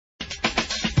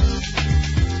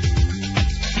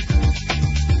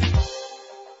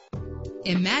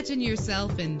Imagine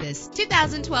yourself in this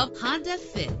 2012 Honda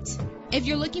Fit. If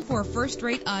you're looking for a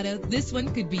first-rate auto, this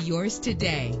one could be yours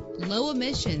today. Low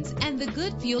emissions and the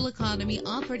good fuel economy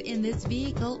offered in this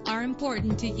vehicle are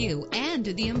important to you and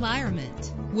to the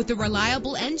environment. With a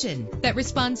reliable engine that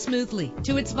responds smoothly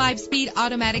to its 5-speed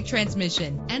automatic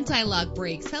transmission, anti-lock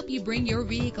brakes help you bring your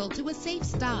vehicle to a safe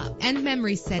stop, and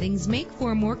memory settings make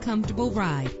for a more comfortable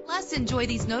ride. Plus, enjoy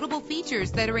these notable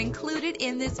features that are included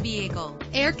in this vehicle: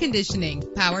 air conditioning,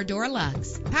 power door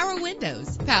locks, power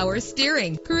windows, power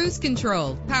steering, cruise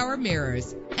control, power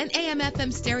mirrors, an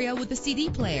AM/FM stereo with a CD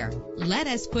player. Let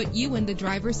us put you in the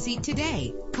driver's seat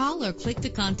today. Call or click to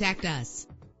contact us.